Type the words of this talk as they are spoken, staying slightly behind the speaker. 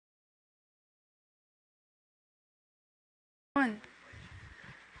One.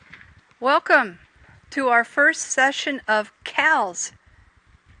 Welcome to our first session of CALS,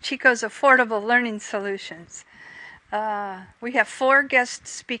 Chico's Affordable Learning Solutions. We have 4 guest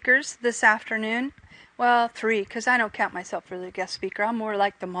speakers this afternoon. Well, 3, because I don't count myself for the guest speaker. I'm more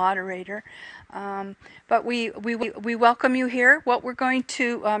like the moderator. But we welcome you here. What we're going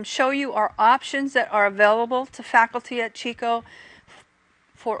to show you are options that are available to faculty at Chico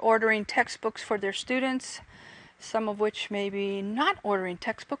for ordering textbooks for their students, some of which may be not ordering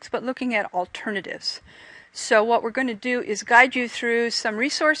textbooks, but looking at alternatives. So what we're going to do is guide you through some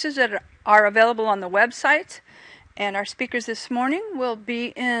resources that are available on the website. And our speakers this morning will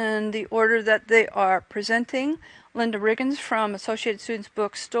be in the order that they are presenting. Linda Riggins from Associated Students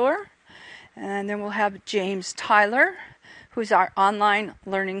Bookstore. And then we'll have James Tyler, who's our online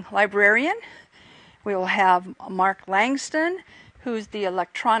learning librarian. We will have Mark Langston, who's the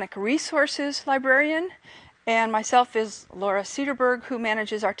electronic resources librarian. And myself is Laura Sederberg, who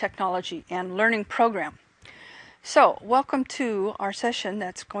manages our technology and learning program. So, welcome to our session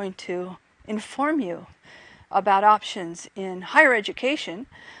that's going to inform you about options in higher education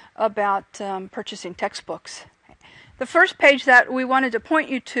about purchasing textbooks. The first page that we wanted to point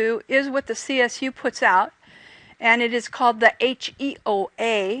you to is what the CSU puts out, and it is called the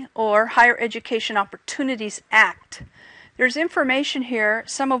HEOA, or Higher Education Opportunities Act. There's information here,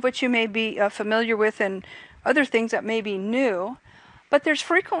 some of which you may be familiar with and other things that may be new, but there's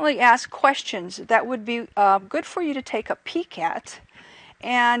frequently asked questions that would be good for you to take a peek at.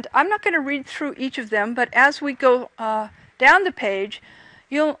 And I'm not going to read through each of them, but as we go down the page,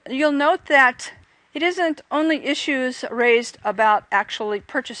 you'll note that it isn't only issues raised about actually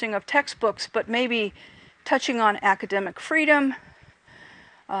purchasing of textbooks, but maybe touching on academic freedom,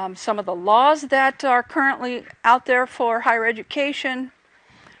 some of the laws that are currently out there for higher education,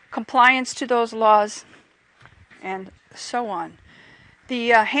 compliance to those laws, and so on. The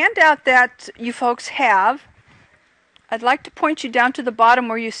handout that you folks have, I'd like to point you down to the bottom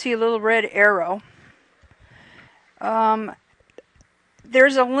where you see a little red arrow.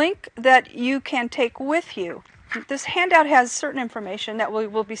 There's a link that you can take with you. This handout has certain information that we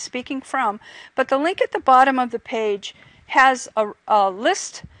will be speaking from, but the link at the bottom of the page has a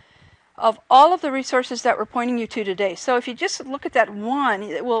list of all of the resources that we're pointing you to today. So if you just look at that one,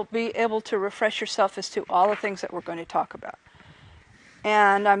 it will be able to refresh yourself as to all the things that we're going to talk about.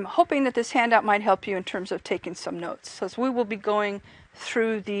 And I'm hoping that this handout might help you in terms of taking some notes. So we will be going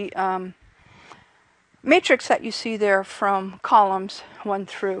through the matrix that you see there from columns 1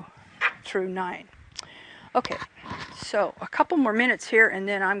 through 9. Okay, so a couple more minutes here, and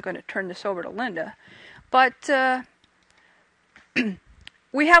then I'm going to turn this over to Linda. But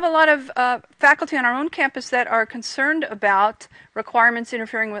we have a lot of faculty on our own campus that are concerned about requirements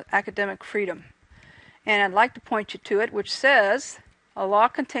interfering with academic freedom. And I'd like to point you to it, which says, a law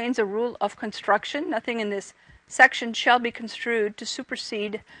contains a rule of construction. Nothing in this section shall be construed to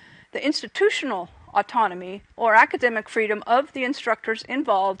supersede the institutional autonomy or academic freedom of the instructors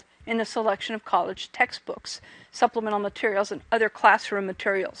involved in the selection of college textbooks, supplemental materials, and other classroom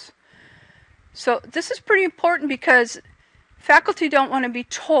materials. So this is pretty important because faculty don't want to be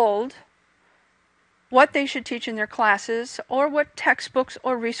told what they should teach in their classes or what textbooks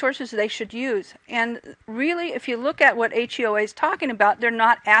or resources they should use. And really, if you look at what HEOA is talking about, they're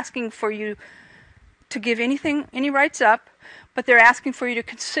not asking for you to give any rights up, but they're asking for you to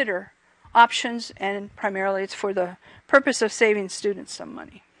consider options, and primarily it's for the purpose of saving students some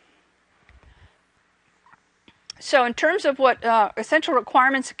money. So in terms of what essential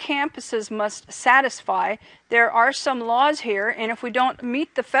requirements campuses must satisfy, there are some laws here, and if we don't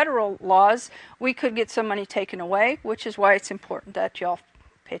meet the federal laws, we could get some money taken away, which is why it's important that y'all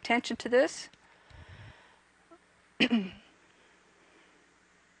pay attention to this.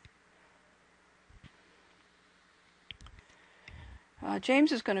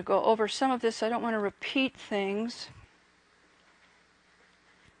 James is going to go over some of this. I don't want to repeat things.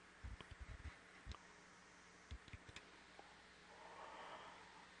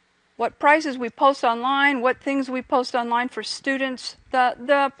 What prizes we post online, what things we post online for students.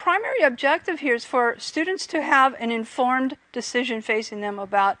 The primary objective here is for students to have an informed decision facing them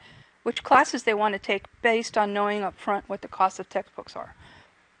about which classes they want to take based on knowing up front what the cost of textbooks are.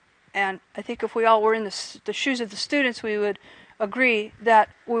 And I think if we all were in the shoes of the students, we would agree that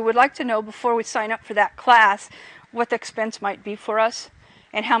we would like to know before we sign up for that class what the expense might be for us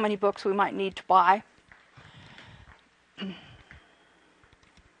and how many books we might need to buy.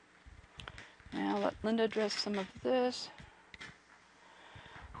 Now let Linda address some of this.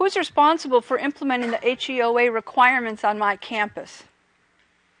 Who's responsible for implementing the HEOA requirements on my campus?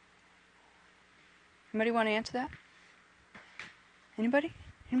 Anybody want to answer that? Anybody?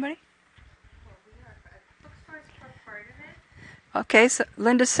 Anybody? Okay, so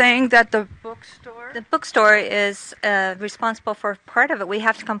Linda's saying that the bookstore... The bookstore is responsible for part of it. We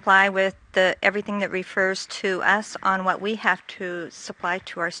have to comply with everything that refers to us on what we have to supply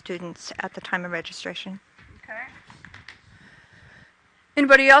to our students at the time of registration. Okay.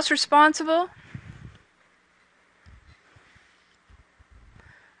 Anybody else responsible?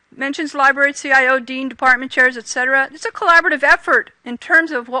 Mentions library, CIO, dean, department chairs, etc. It's a collaborative effort in terms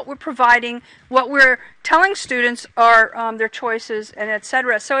of what we're providing, what we're telling students are their choices, and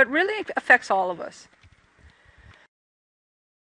etc. So it really affects all of us.